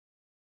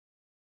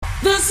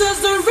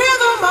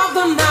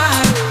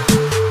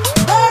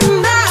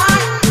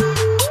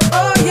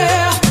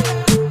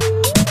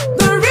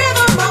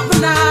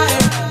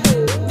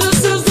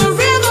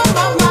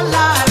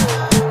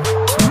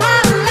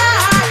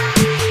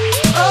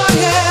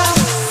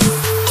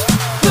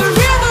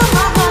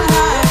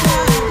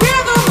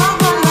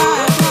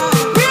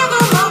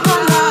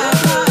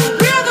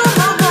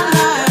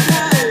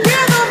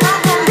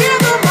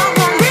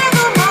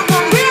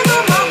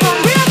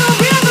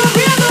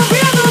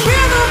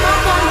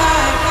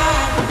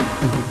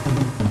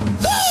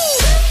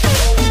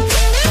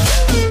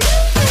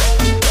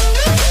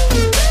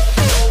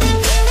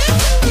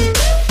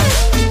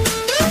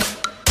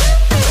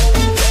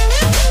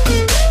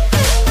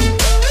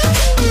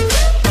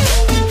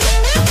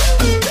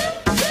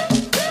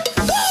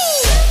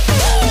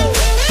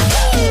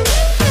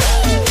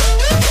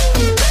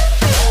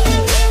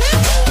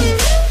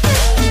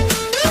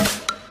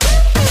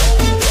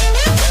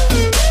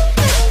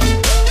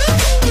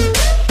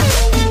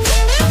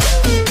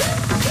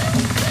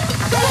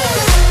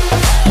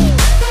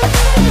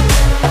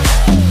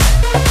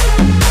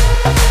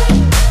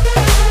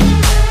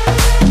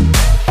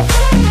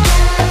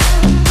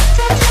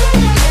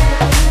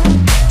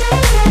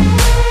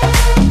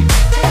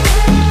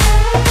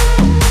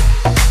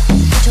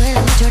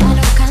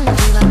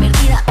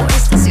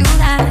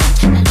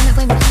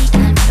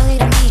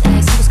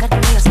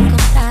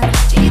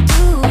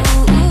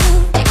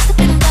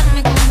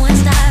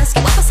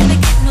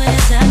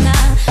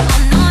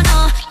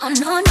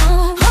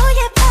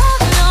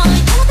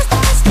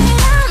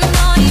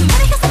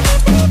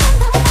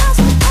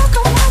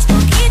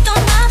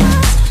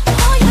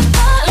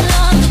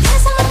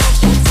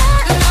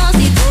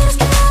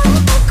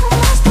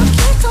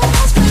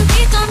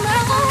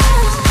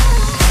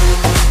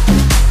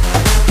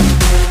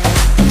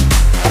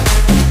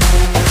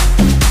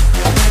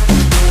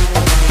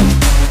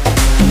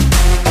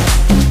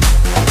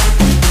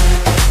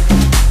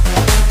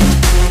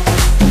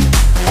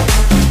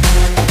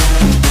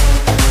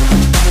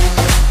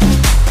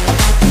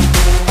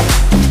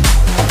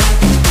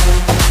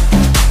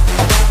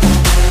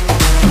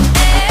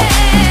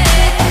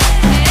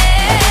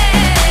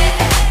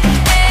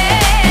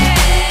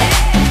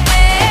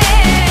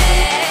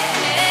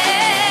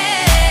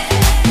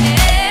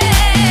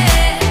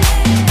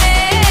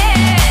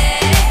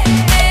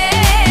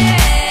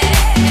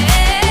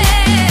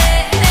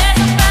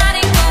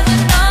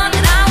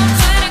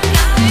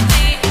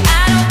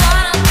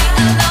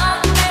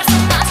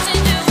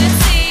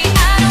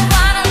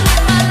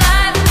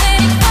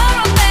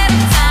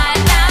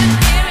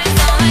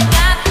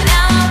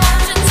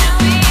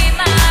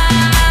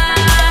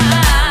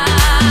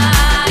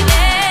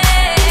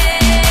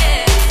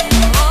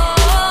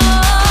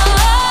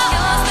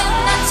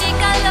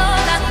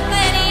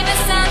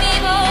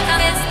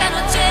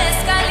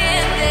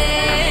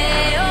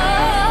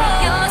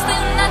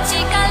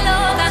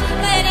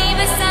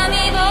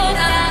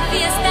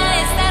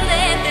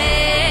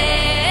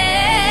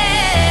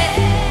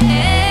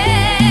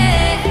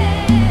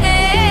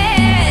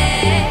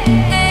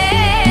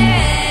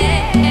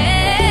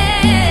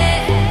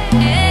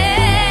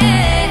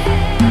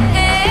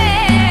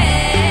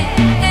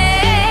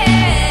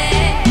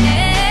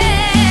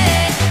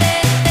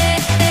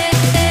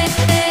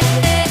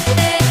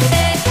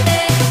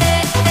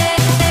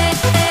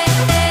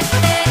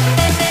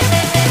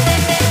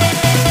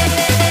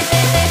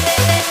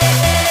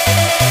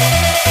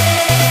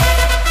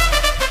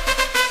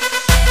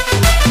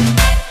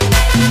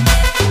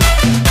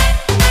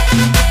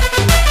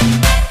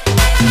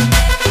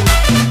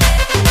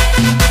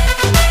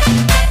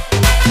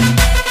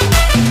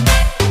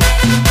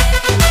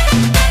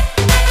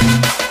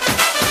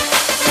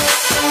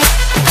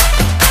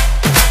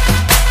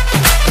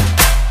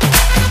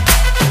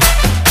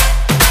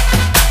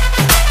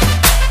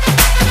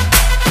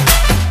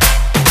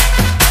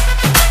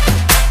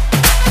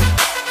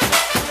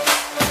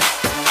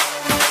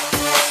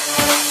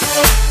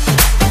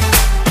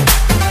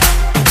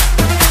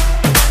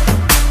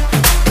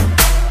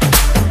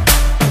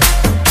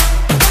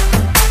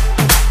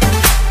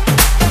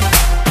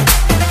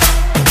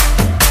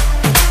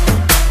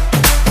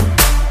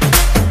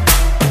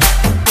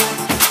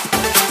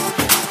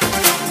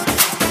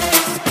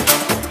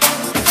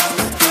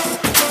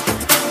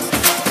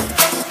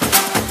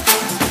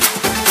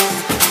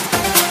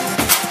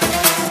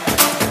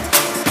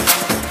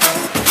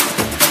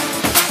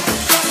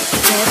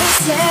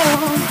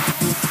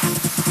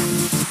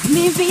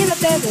mi vida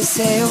te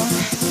deseo,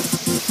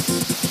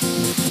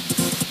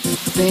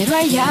 pero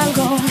hay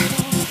algo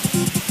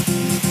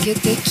que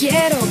te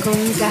quiero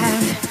contar.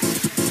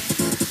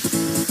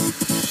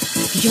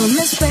 Yo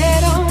no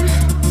espero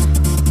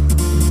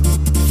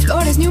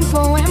flores ni un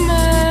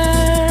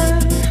poema,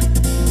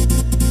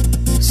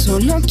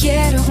 solo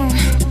quiero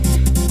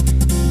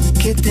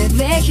que te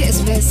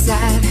dejes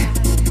besar.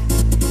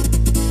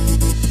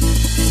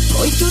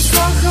 Hoy tus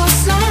ojos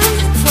son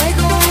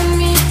fuego en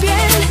mi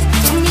piel,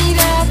 tu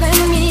mirada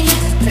en mí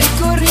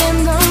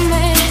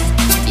recorriéndome,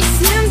 y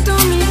siento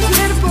mi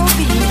cuerpo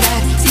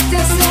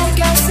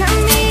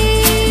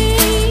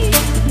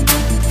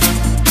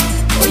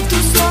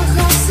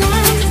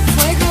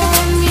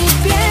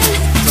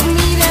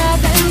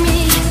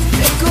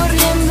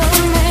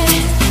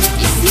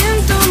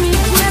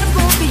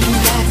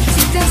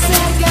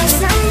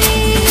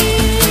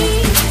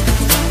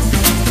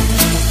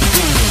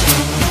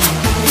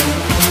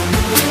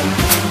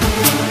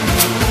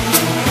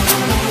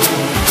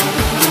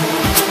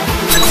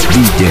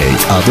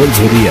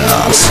Adolfo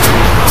Díaz.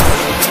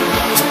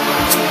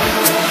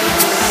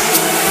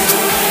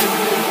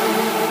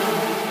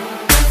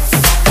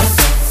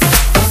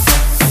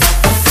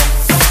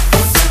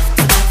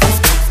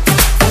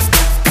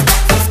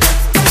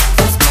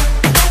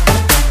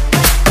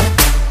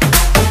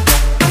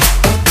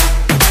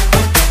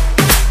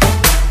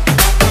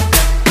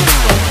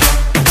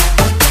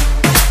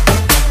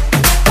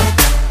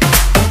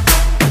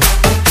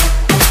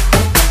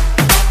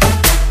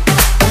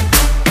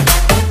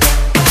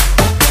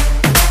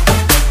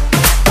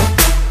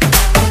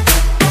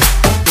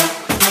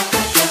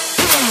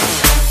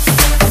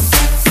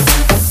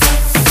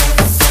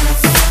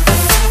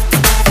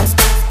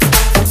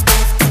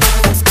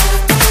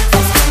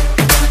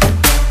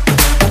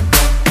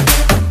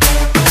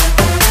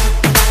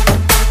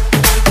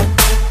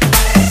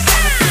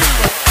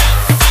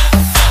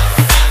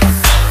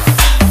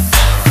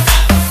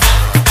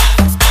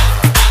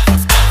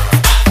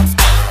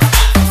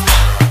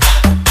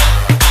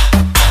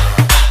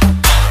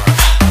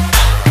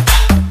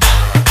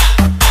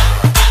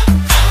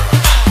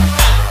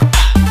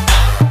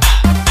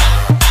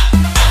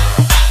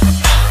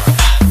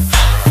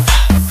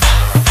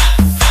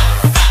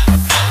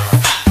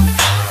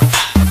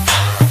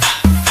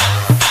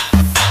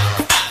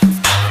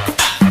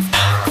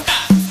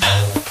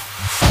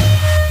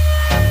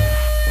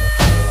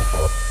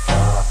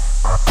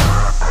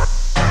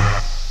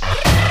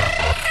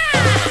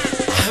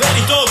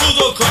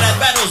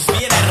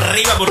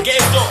 Porque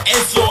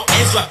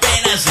eso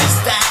apenas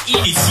está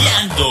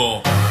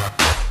iniciando.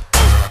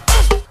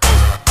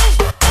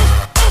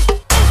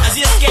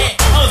 Así es que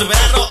vamos a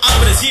verlo,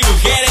 hombres y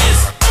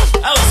mujeres.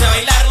 Vamos a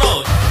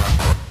bailarlo.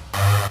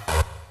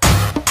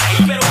 ¡Ay,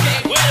 pero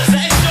qué bueno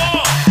está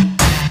esto!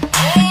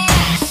 ¡Oh!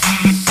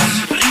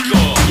 ¡Rico!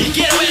 Y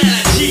quiero ver a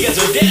las chicas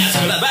solteras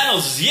con las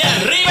manos bien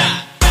arriba.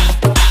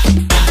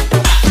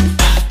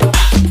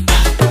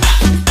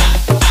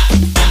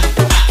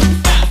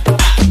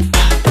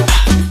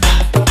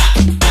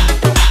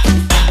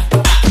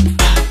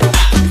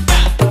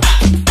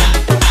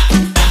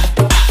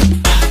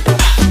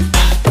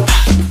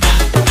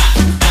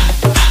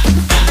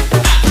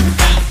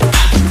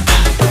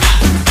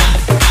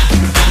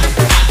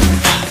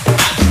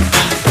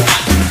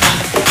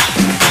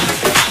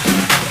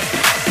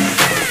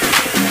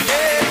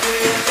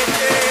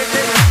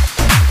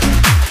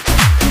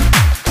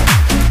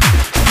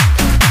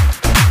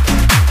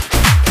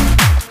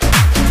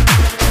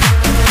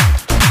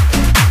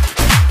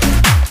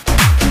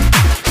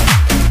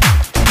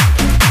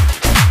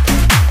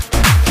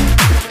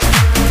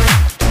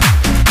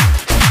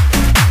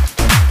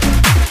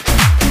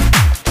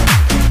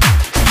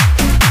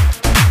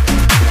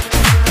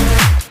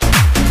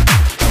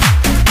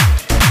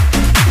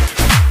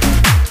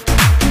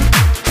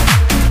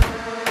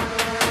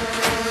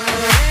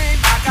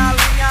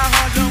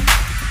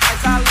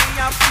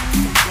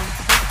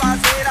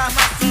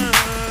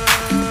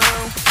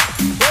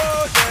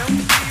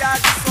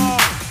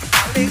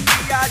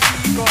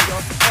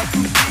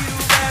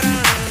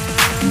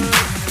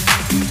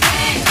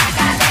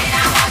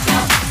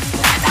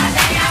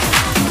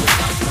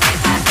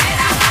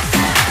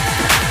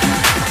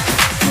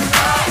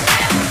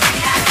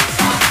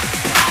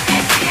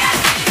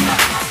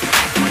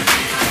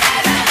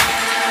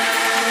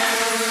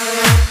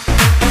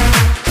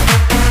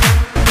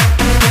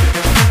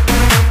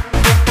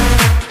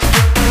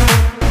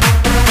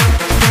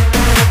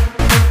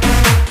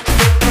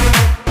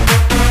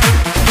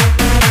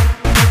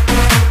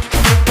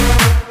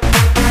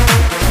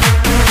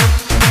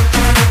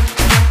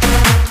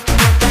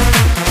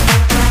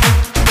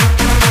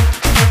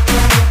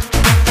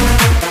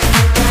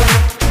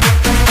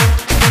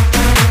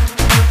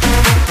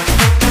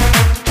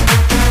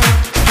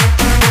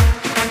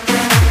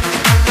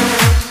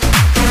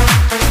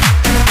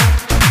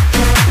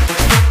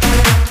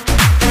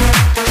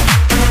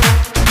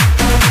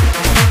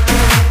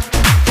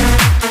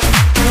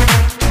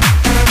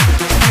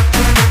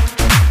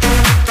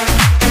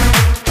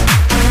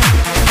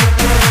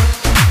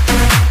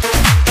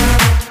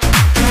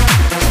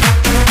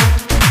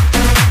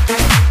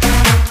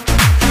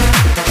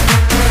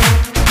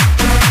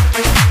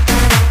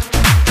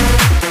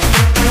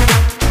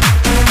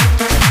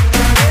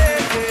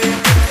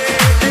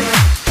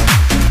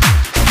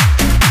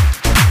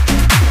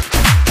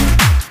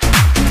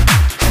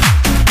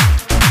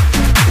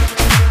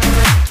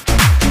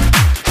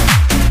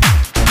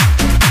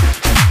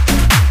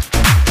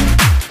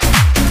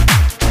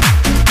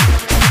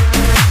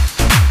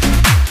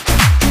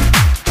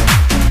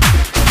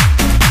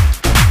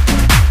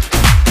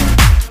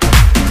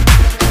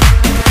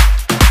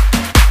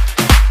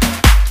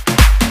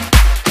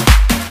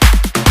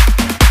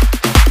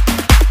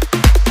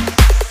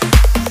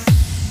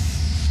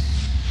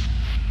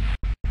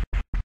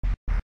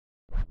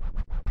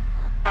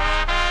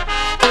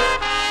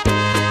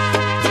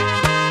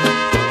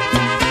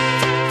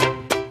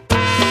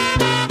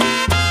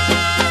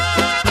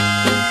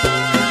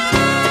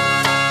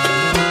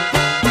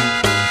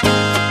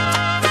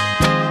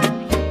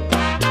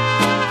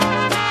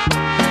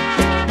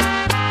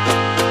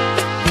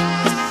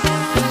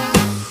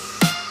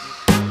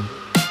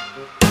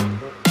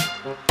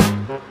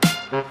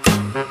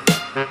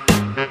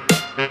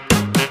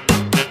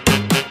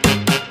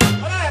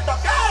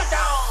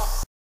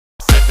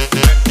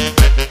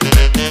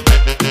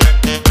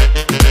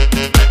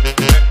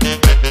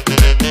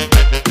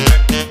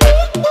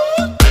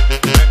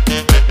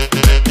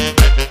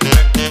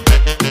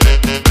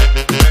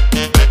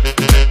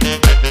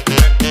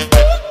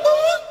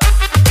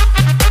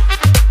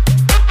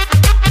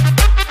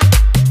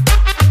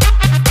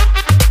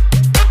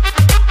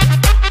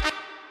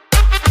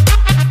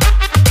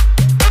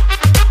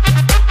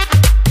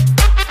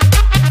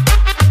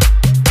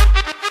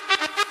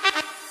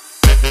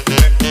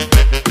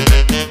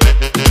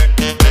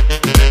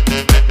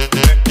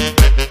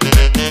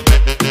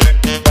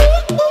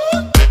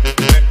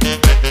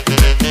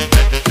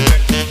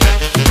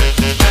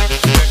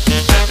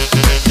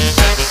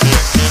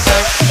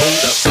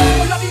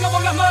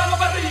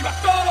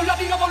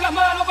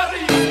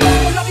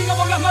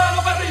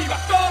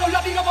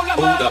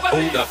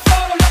 Estoy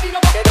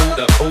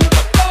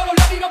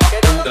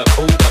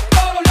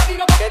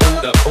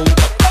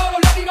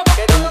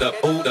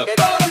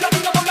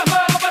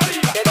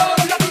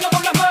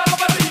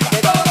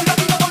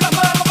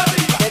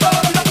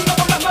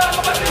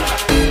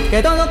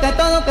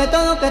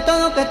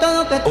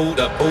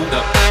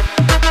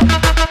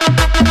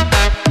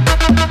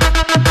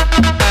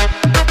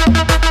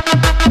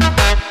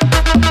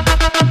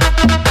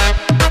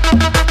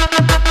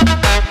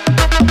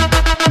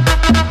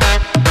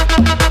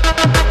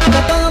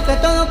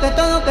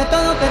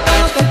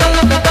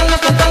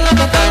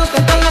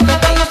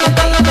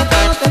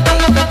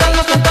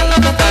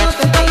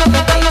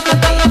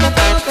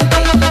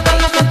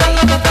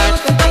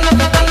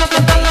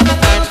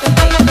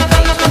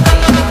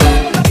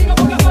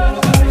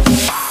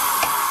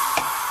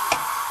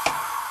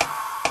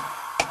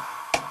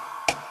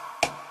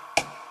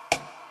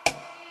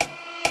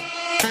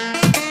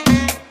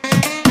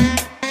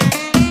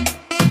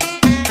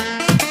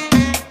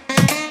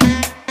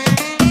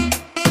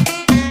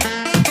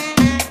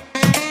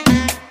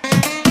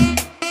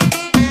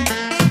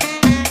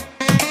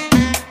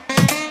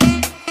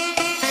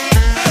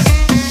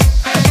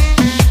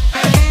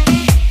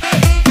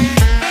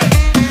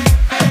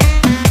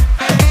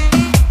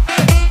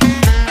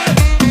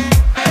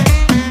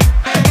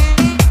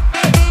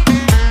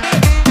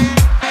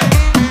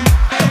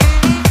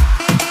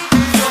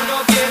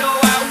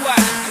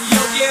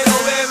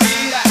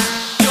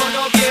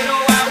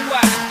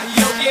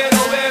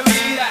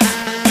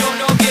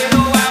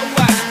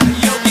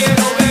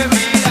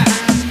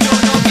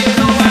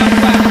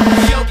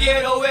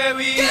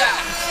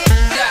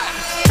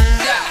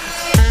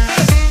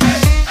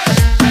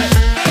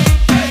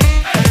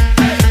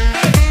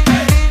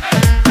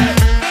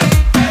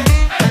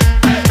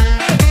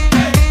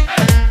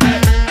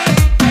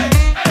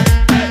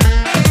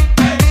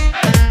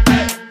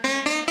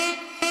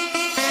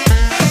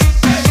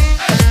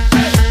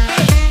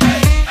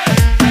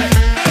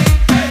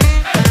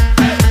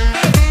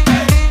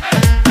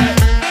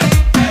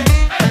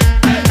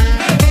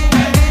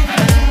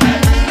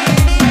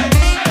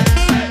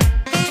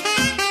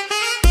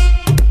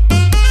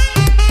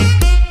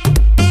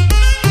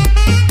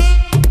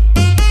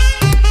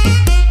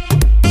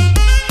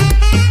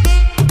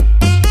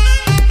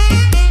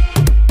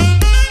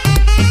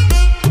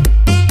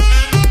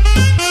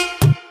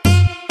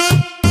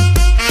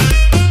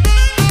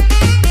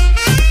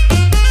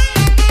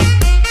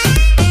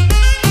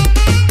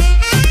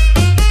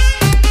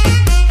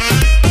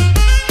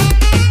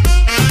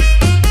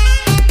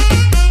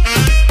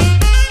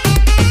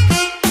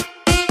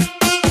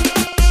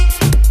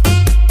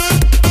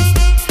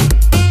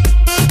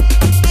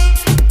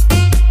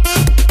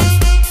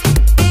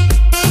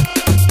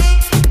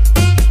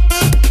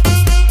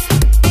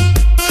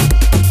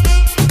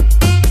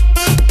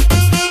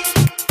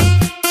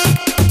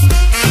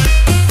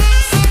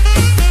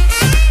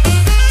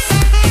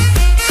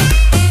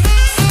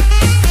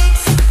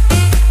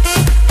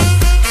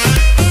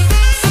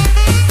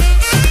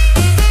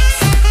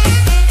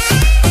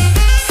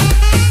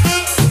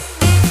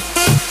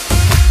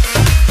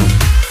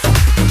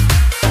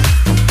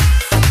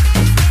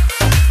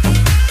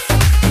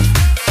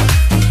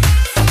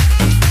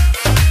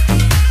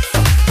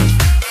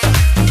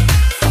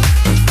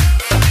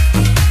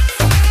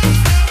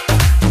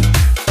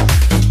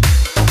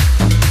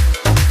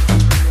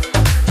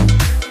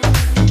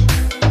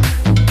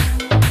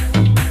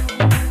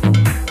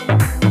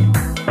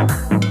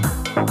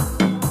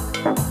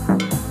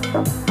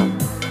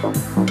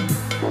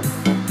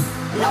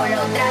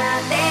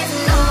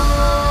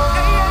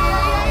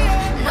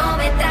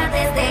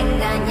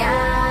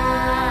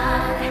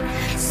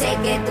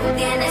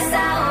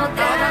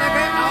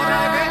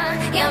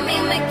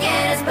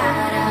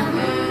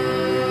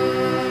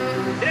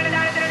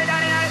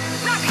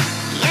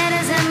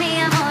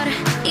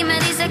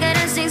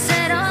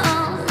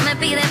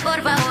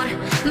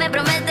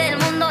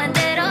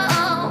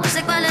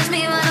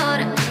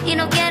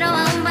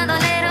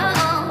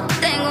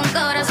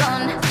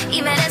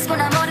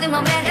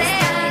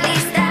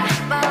lista,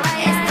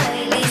 estoy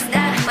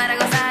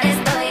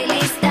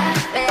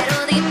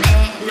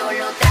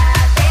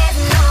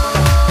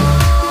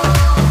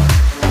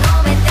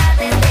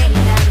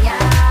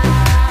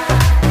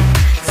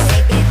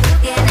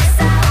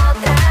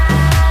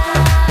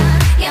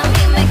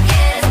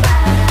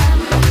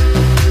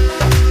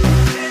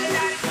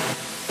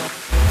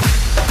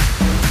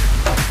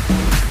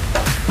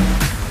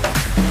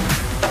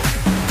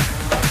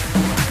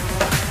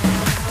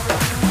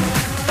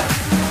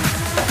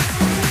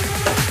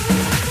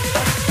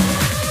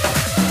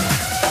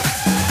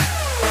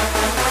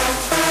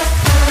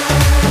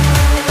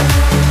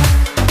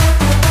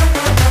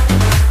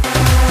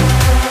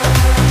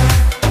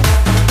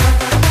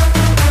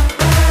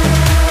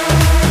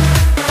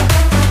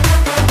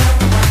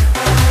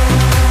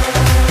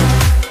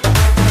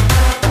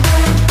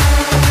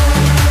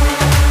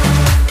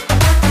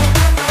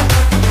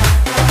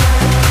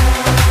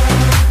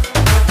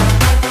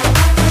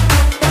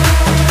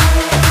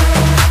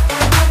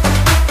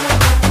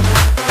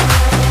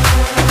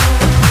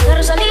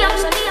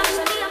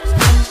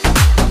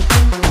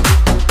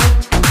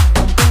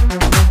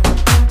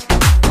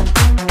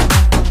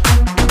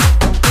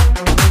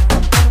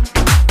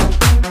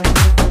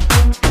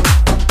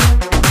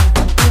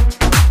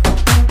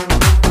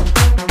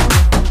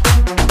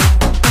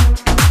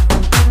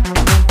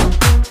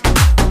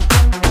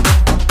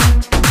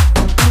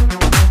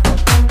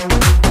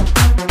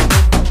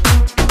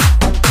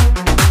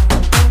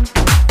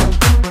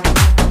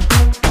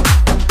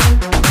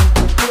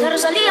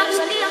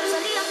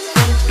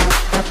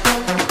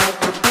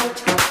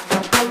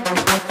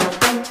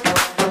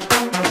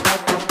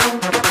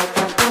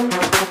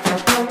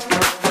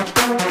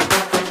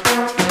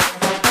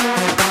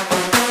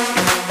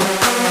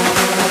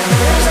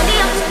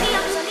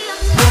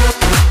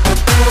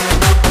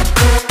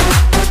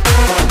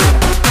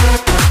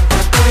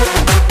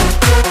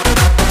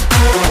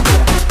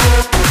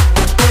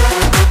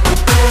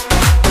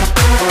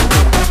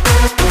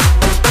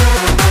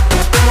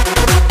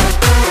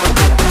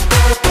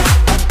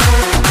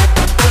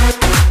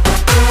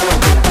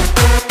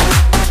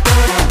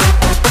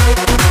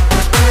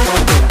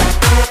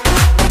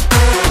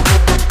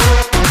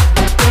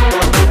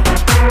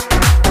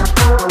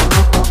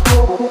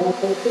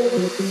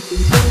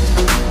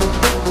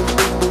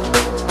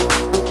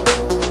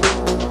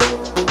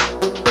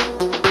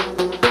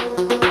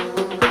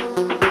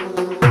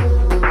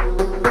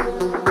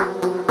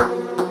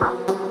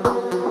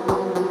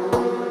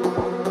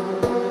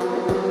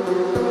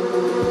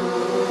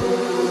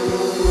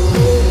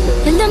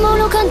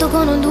canto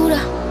con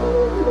Honduras.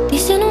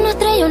 Dicen una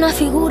estrella, una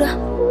figura.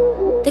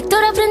 De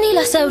Héctor aprendí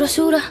la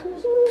sabrosura.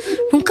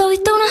 Nunca he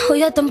visto una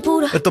joya tan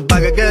pura. Esto es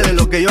pa' que quede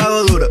lo que yo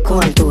hago dura.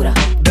 Con altura.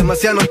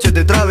 Demasiadas noches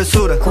de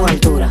travesura. Con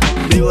altura.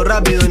 Vivo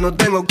rápido y no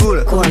tengo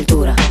cura. Con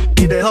altura.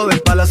 Y de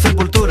joven pa' la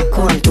sepultura.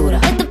 Con altura.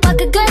 Esto es pa'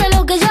 que quede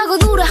lo que yo hago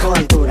dura. Con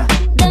altura.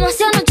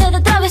 Demasiadas noches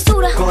de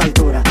travesura. Con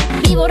altura.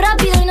 Vivo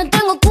rápido y no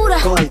tengo cura.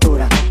 Con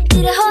altura.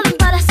 Y de joven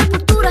pa' la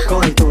sepultura.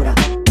 Con altura.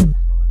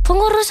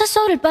 Pongo rosas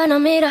sobre el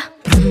Panamera.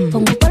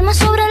 Pongo palmas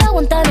sobre la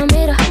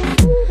Guantanamera.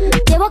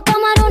 Llevo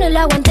camarones en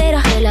la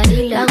guantera. La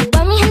hago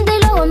pa' mi gente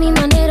y lo hago a mi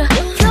manera.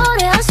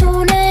 Flores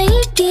azules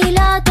y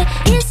quilates.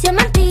 Y si es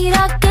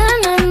mentira que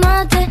me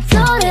mate.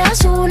 Flores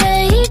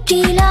azules y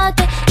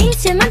quilates. Y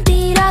si es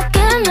mentira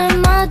que me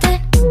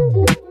mate.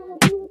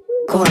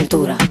 Con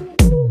altura.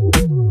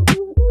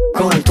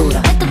 Con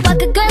altura. Esto es pa'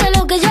 que quede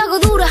lo que yo hago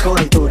dura. Con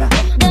altura.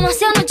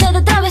 Demasiadas noches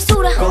de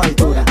travesura. Con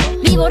altura.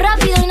 Vivo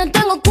rápido y no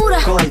tengo cura.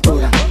 Con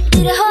altura.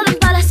 Y de joven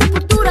pa' la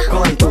sepultura.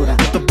 Con altura.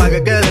 Esto es pa'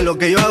 que quede lo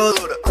que yo hago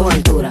dura. Con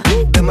altura.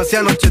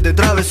 Demasiadas noches de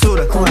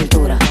travesura. Con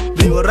altura.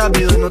 Vivo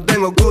rápido y no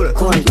tengo cura.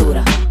 Con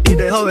altura. Y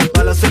de joven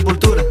pa' la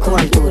sepultura. Con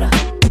altura.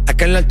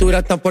 Acá en la altura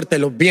están fuertes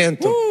los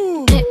vientos.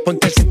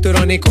 Ponte el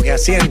cinturón y coge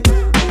asiento.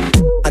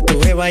 A tu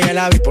jeva y al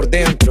ave por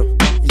dentro.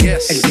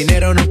 Yes. El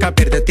dinero nunca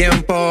pierde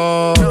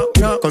tiempo.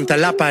 No. Contra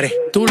la pared.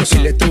 Tú no, si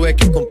le tuve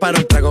que comprar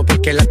un trago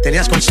porque la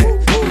tenías con sed.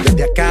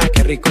 Desde acá,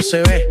 qué rico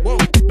se ve.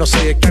 No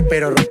sé de qué,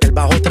 pero rompe el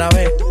bajo otra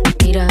vez.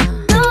 Mira.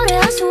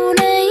 Flores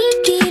azules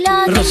y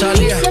quilates.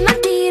 Rosalía. Y se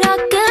mentira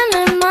que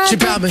me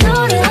mate.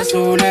 Flores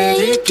azules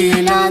y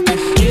quilates.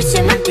 Y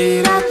se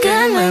mentira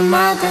que me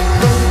mate.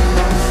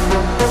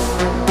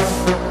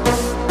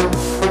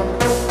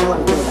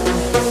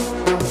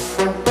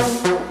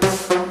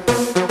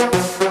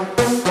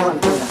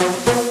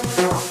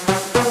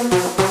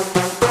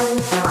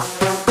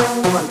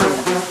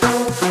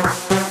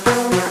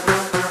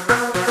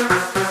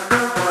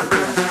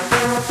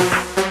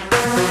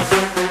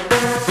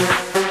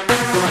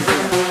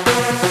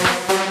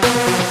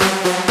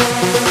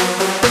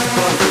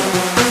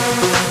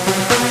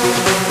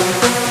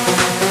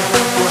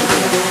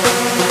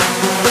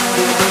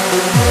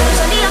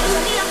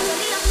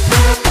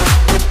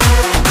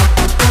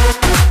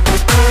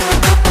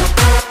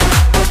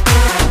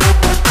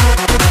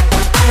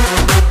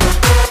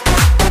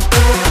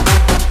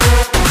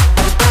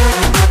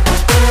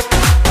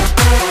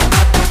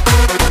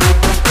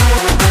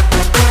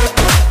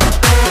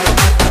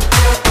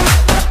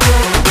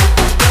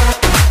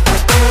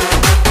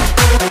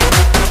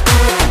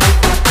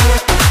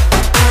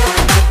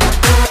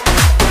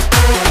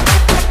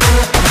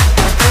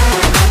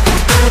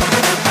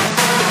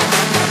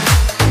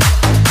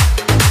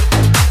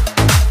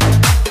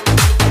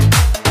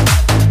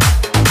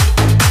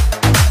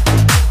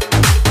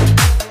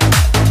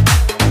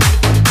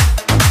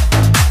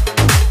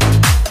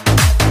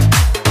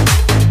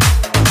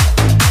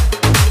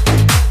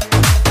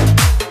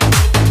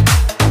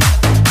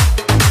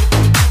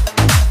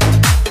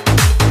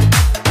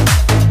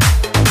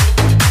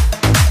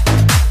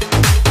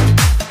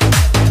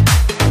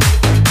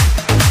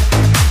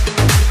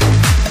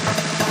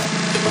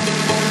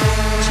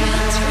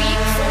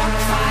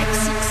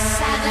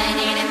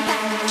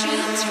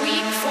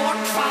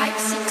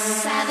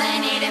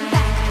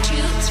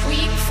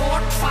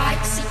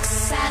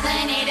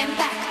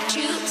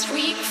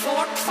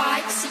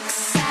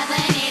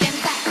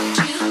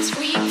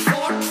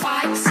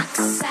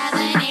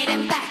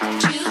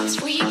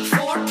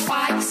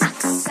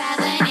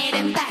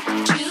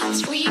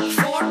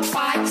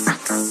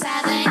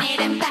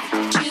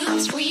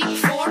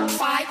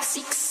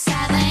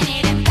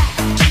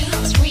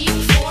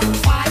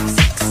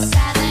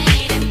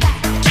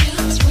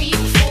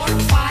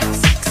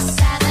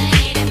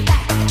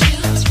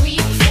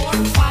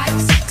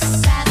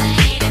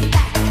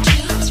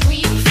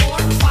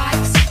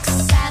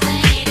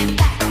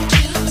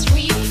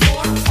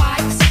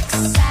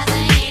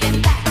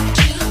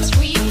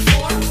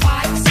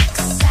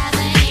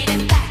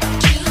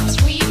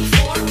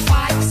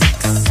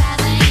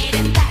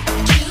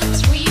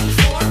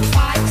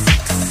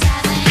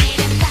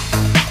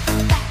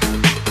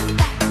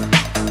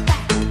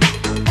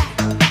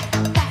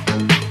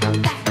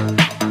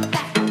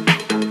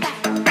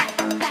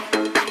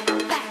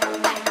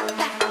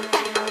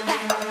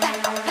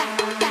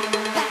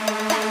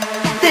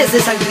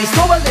 Desde San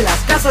Cristóbal de las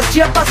Casas,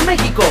 Chiapas,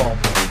 México,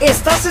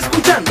 estás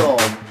escuchando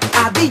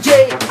a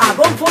DJ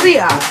Adolfo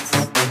Díaz.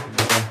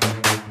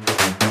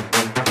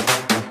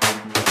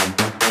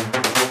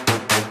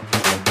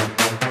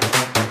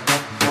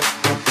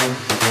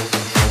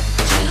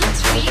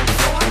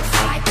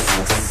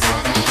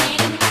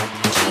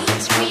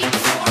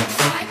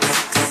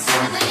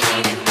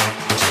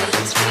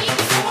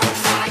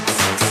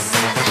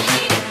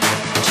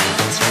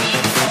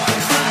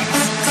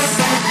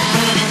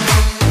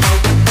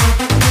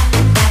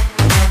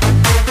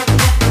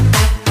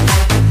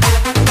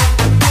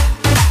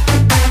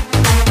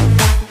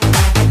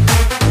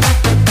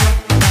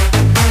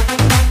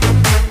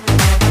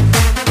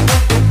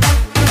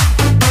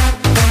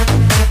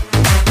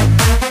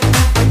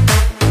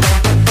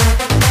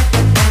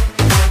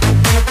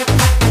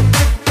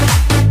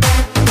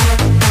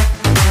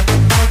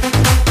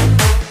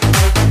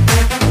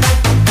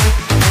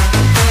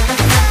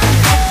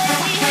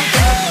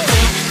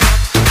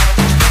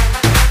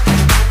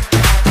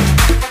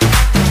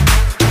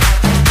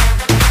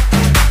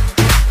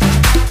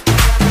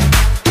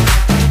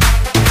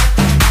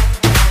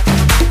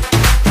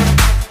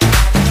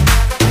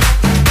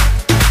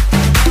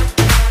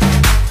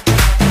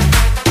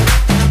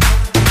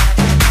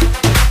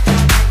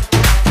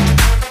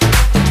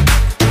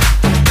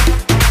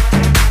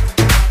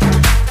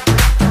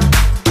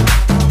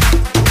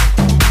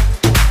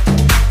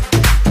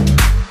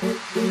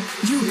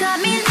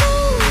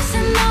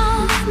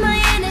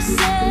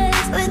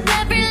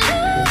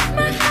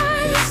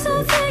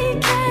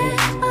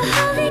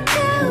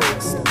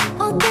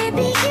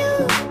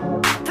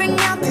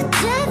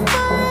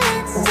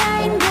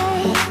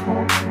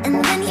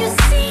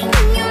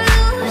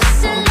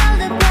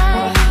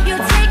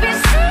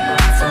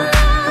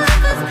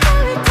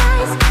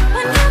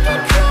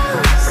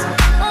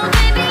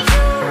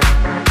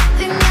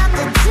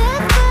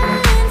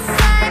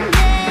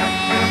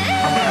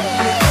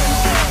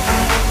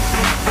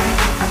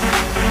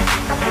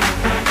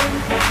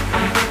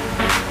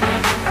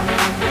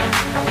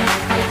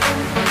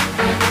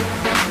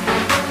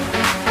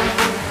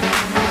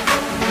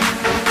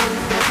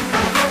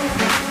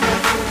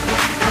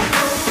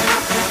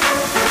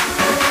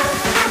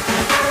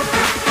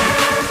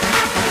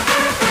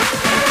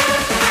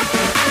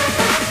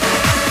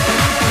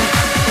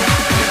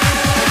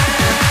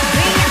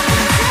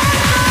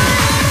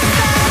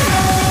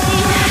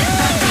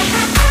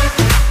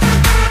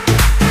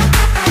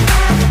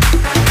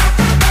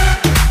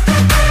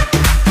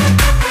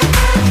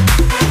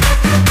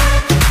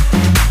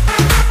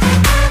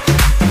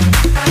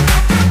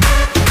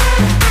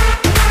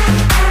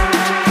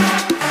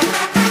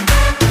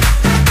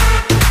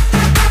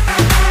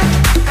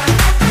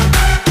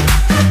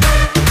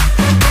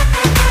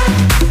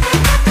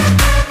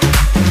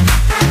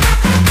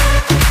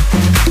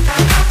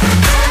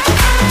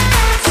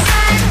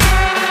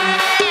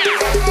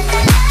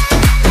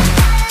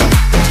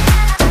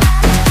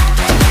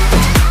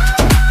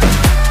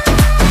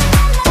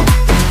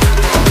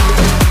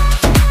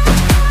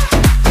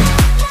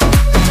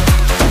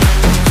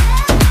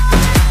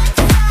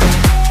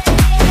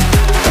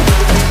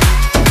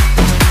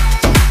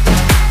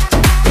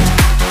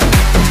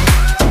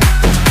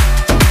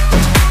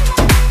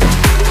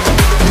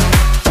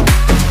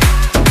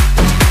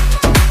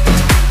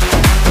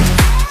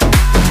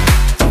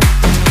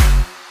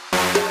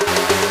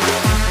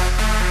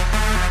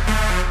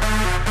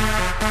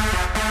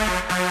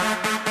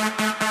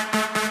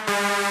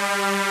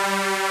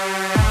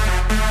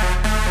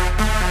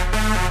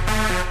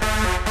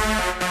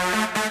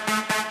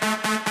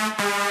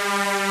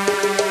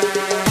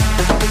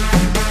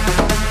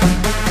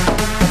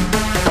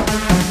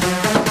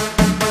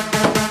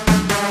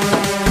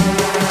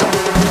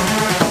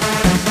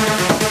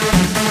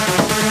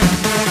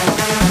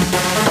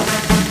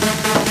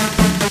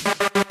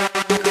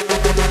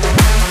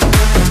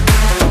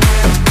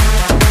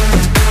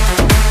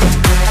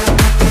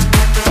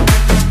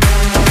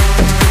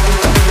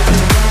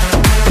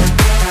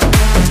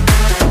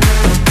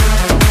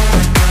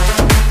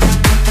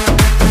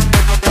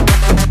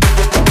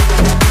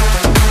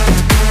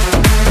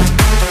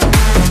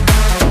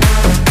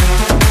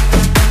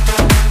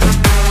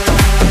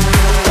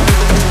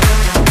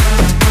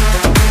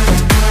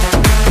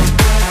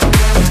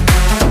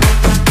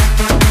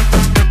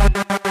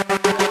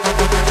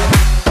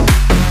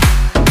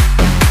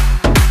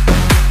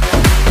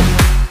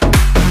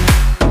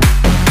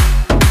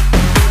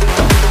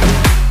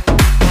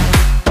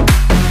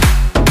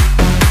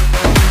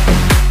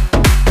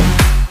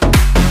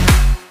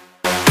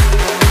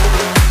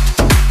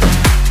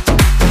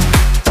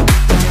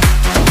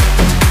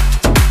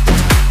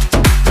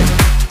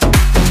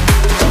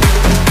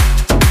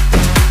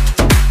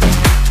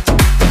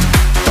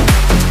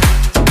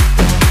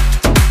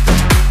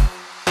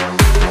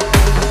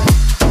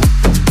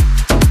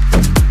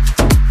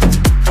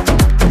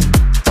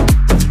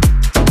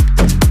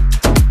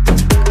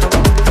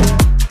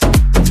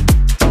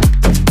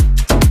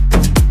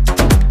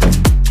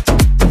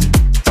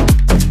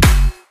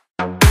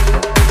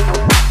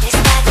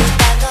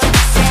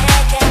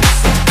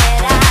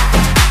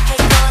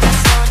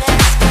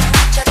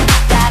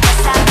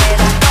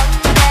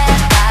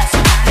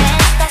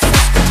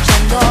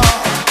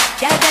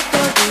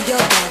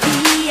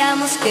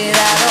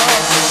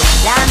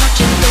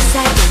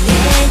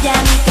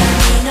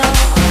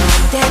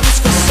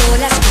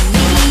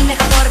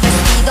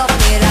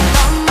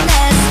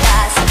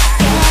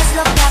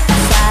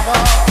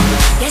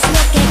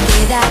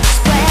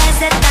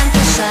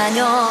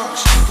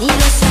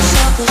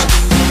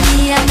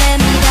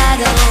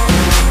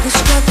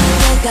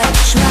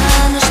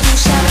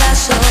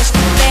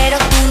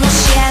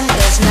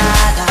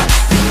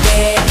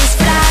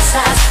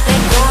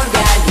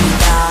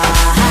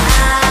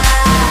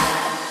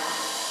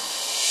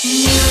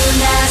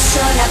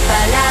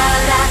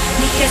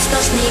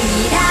 besos ni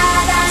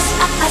miradas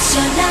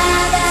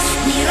apasionadas,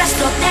 ni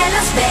rastro de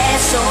los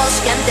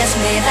besos que antes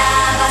me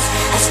dabas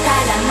hasta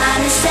el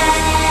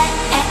amanecer.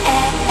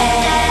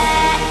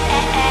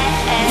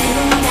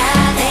 Ninguna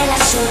de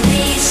las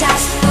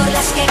sonrisas por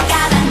las que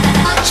cada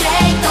noche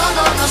y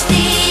todos los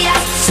días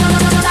son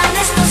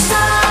estos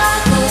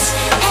ojos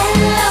en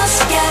los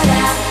que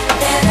ahora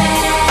te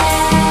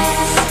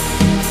ves.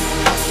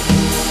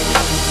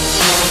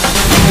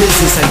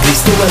 Desde San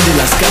Cristóbal de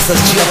las Casas,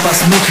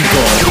 Chiapas, México,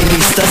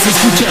 estás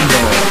escuchando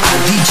a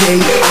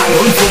DJ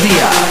Adolfo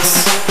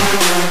Díaz.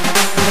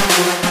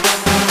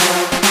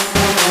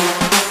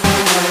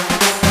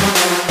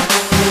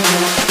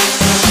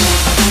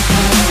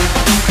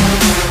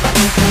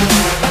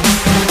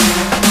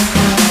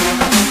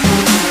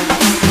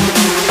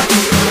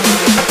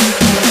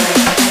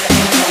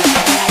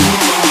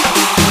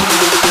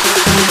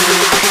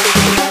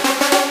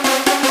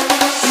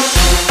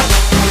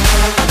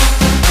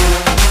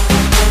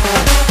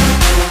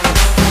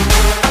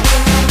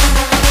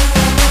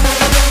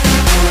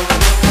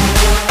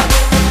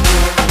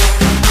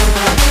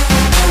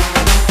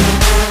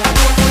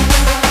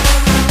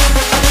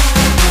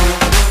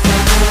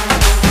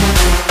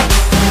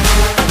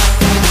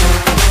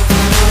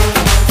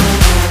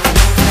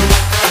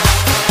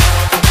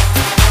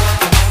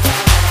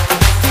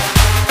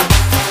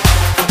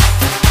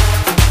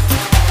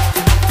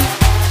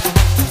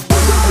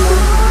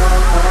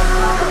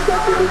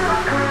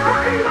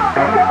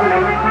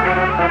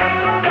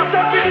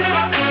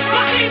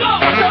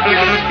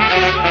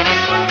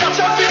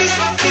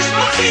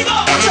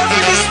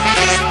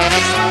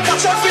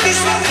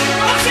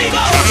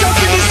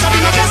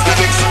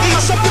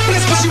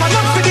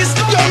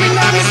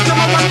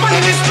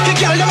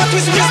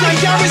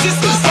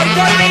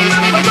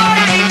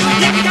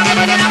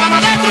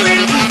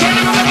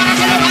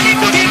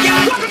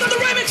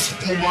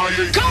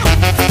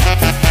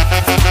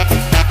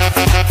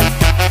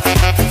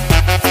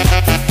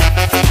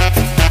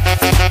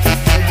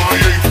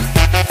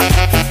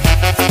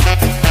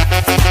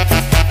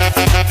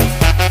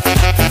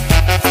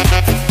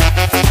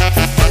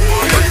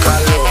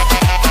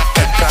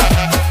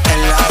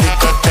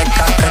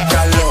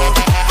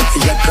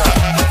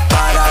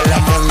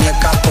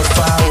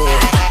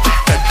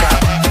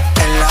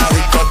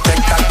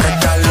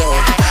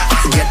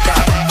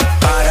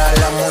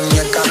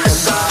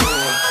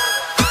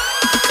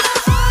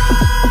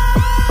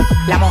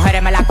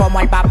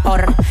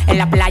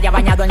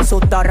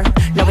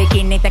 Los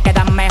bikinis te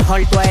quedan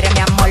mejor, tú eres mi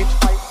amor.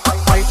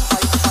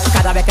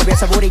 Cada vez que veo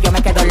ese booty yo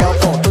me quedo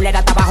loco. Tú le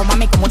das trabajo,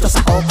 mami, con mucho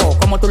saoco.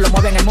 Como tú lo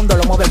mueves en el mundo,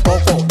 lo mueves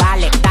poco.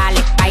 Dale,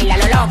 dale, baila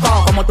lo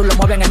loco. Como tú lo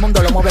mueves en el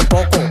mundo, lo mueves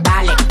poco.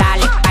 Dale,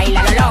 dale,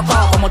 baila lo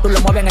loco. Como tú lo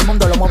mueves en el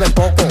mundo, lo mueves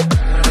poco.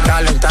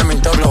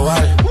 Calentamiento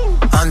global,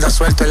 anda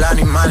suelto el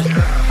animal.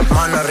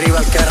 Mano arriba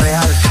el que es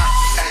real.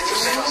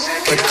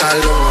 Qué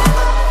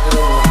calor.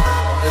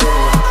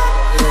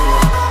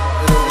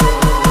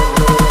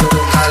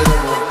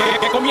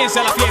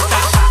 Comienza la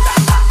fiesta.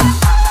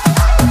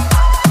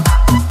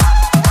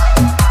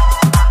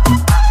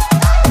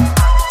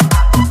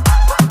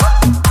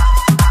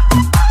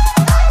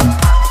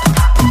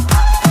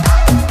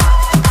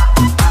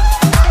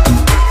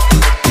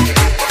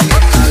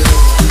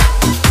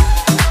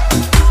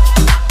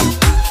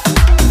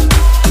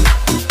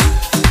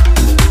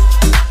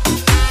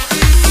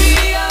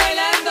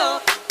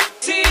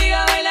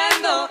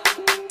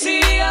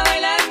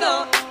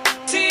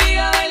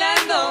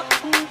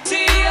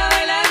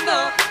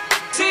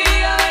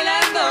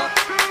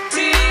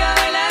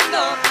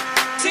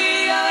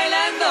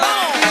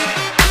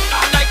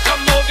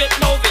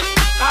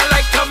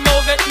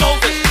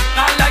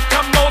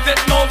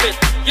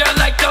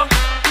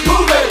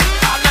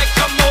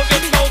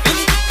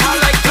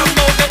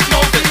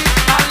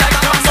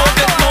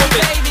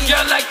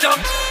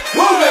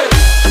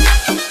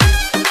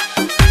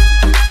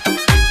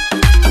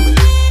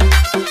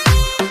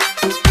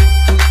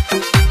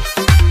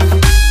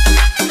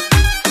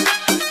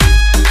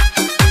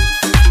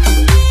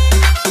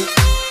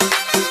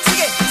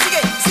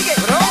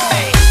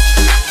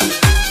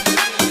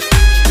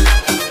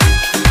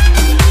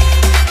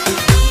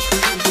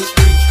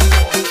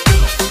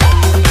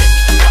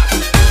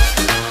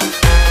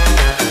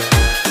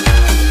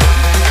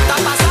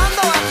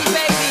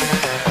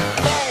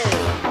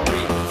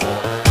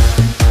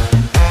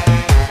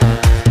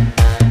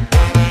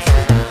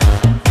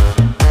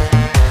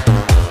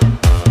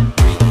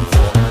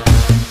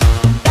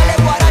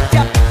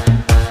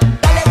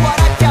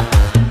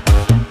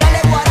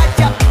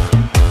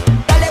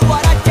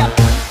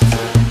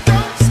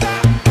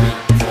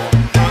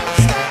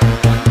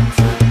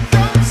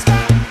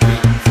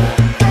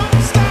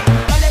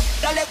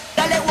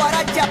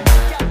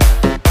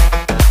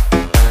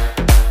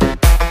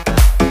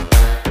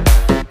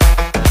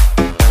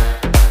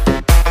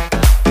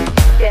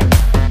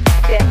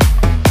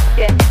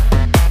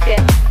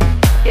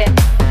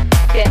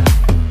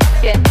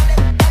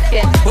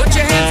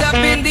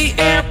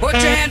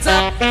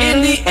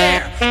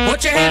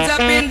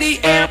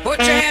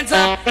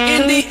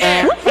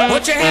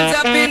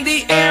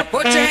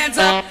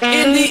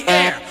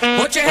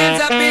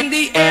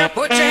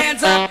 put your hands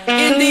up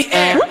in the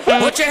air.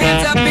 Put your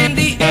hands up in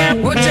the air.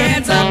 Put your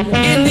hands up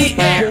in the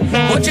air.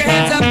 Put your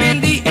hands up in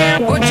the air.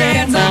 Put your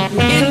hands up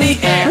in the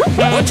air.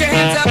 Put your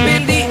hands up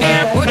in the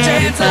air. Put your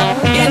hands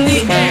up in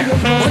the air.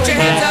 Put your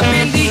hands up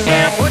in the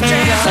air. Put your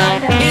hands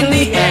up in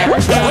the air.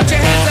 Put your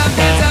hands up,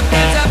 hands up,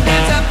 hands up,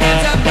 hands up, hands up,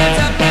 hands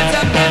up, hands up, hands up,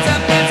 hands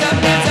up, hands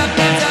up, hands up,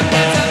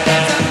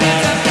 hands up, hands up,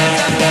 hands up,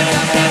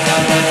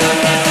 hands up,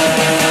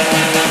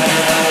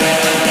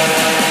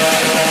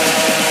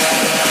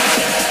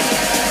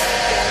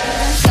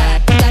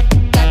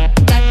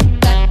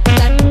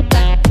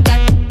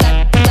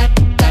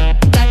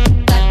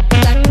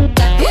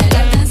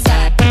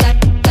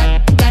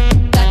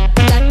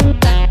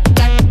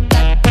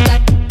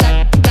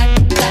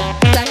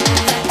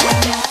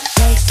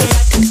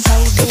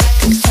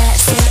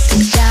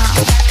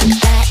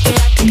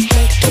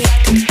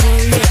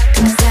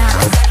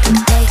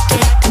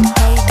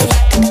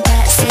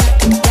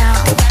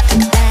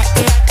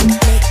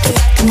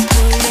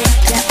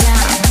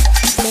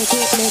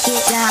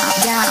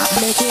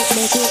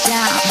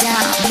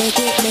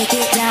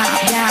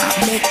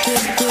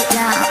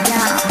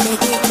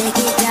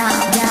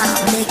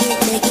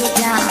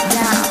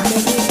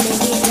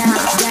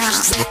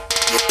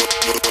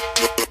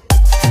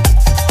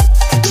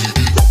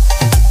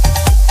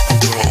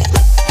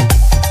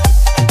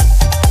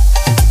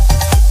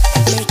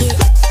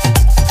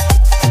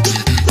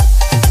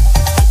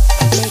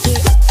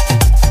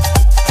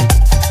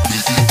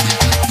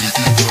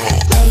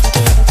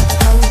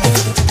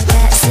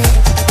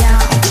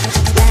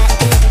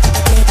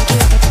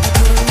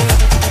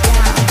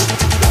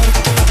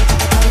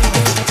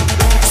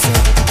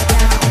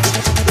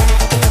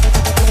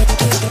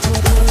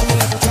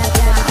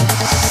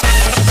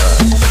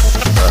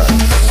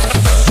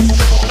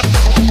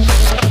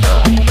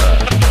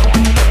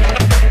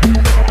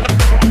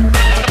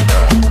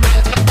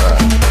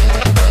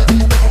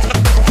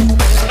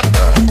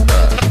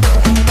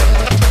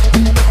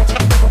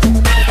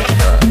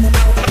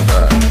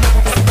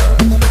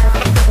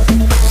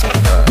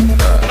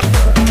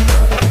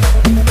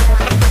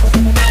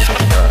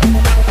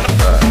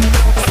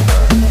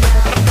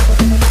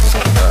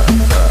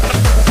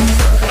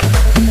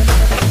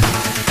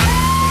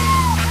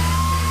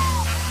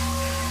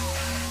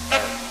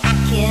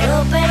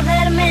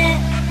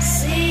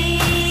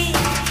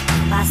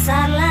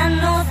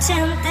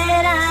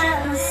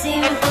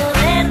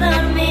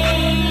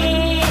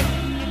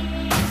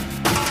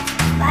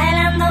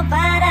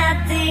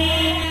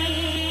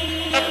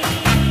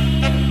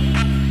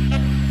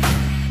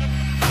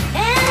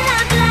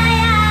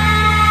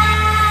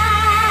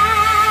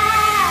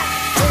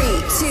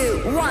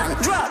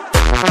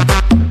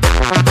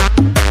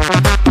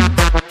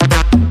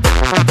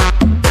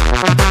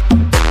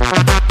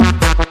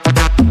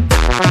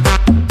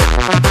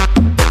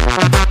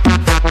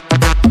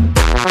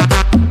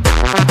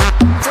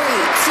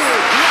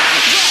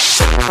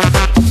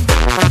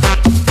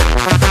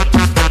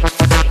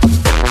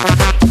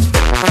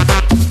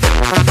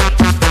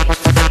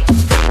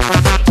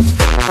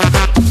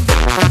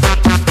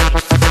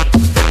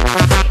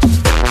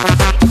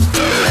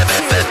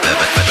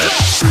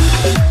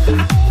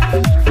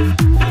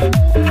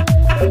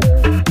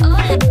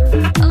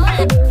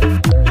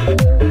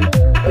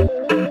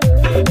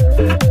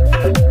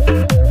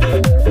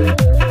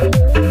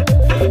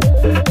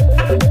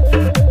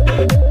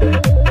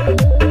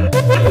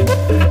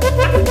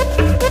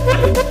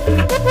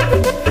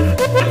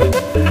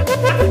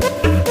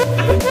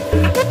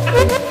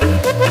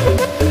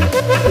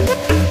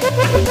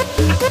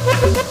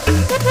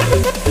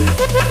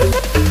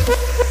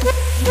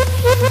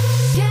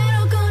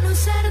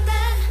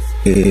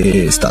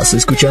 Estás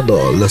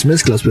escuchando las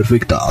mezclas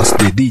perfectas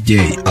de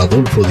DJ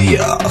Adolfo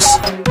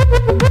Díaz.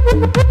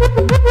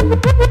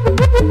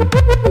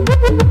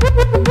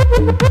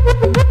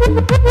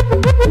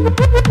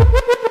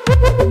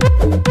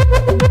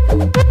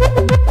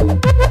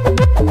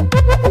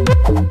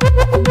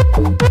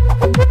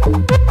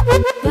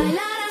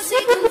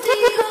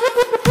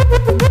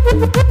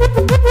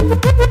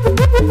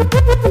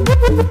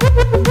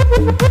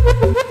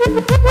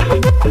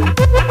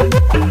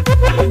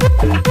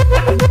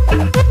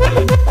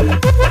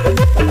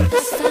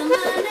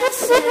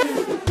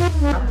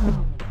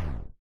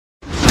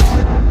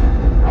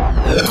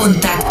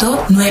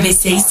 Contacto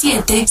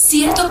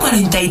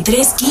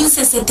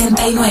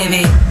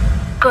 967-143-1579.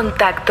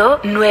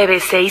 Contacto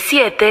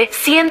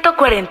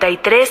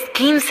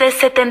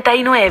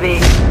 967-143-1579.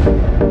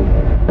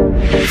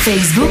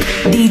 Facebook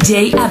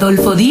DJ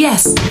Adolfo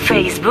Díaz.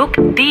 Facebook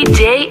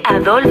DJ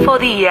Adolfo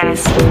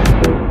Díaz.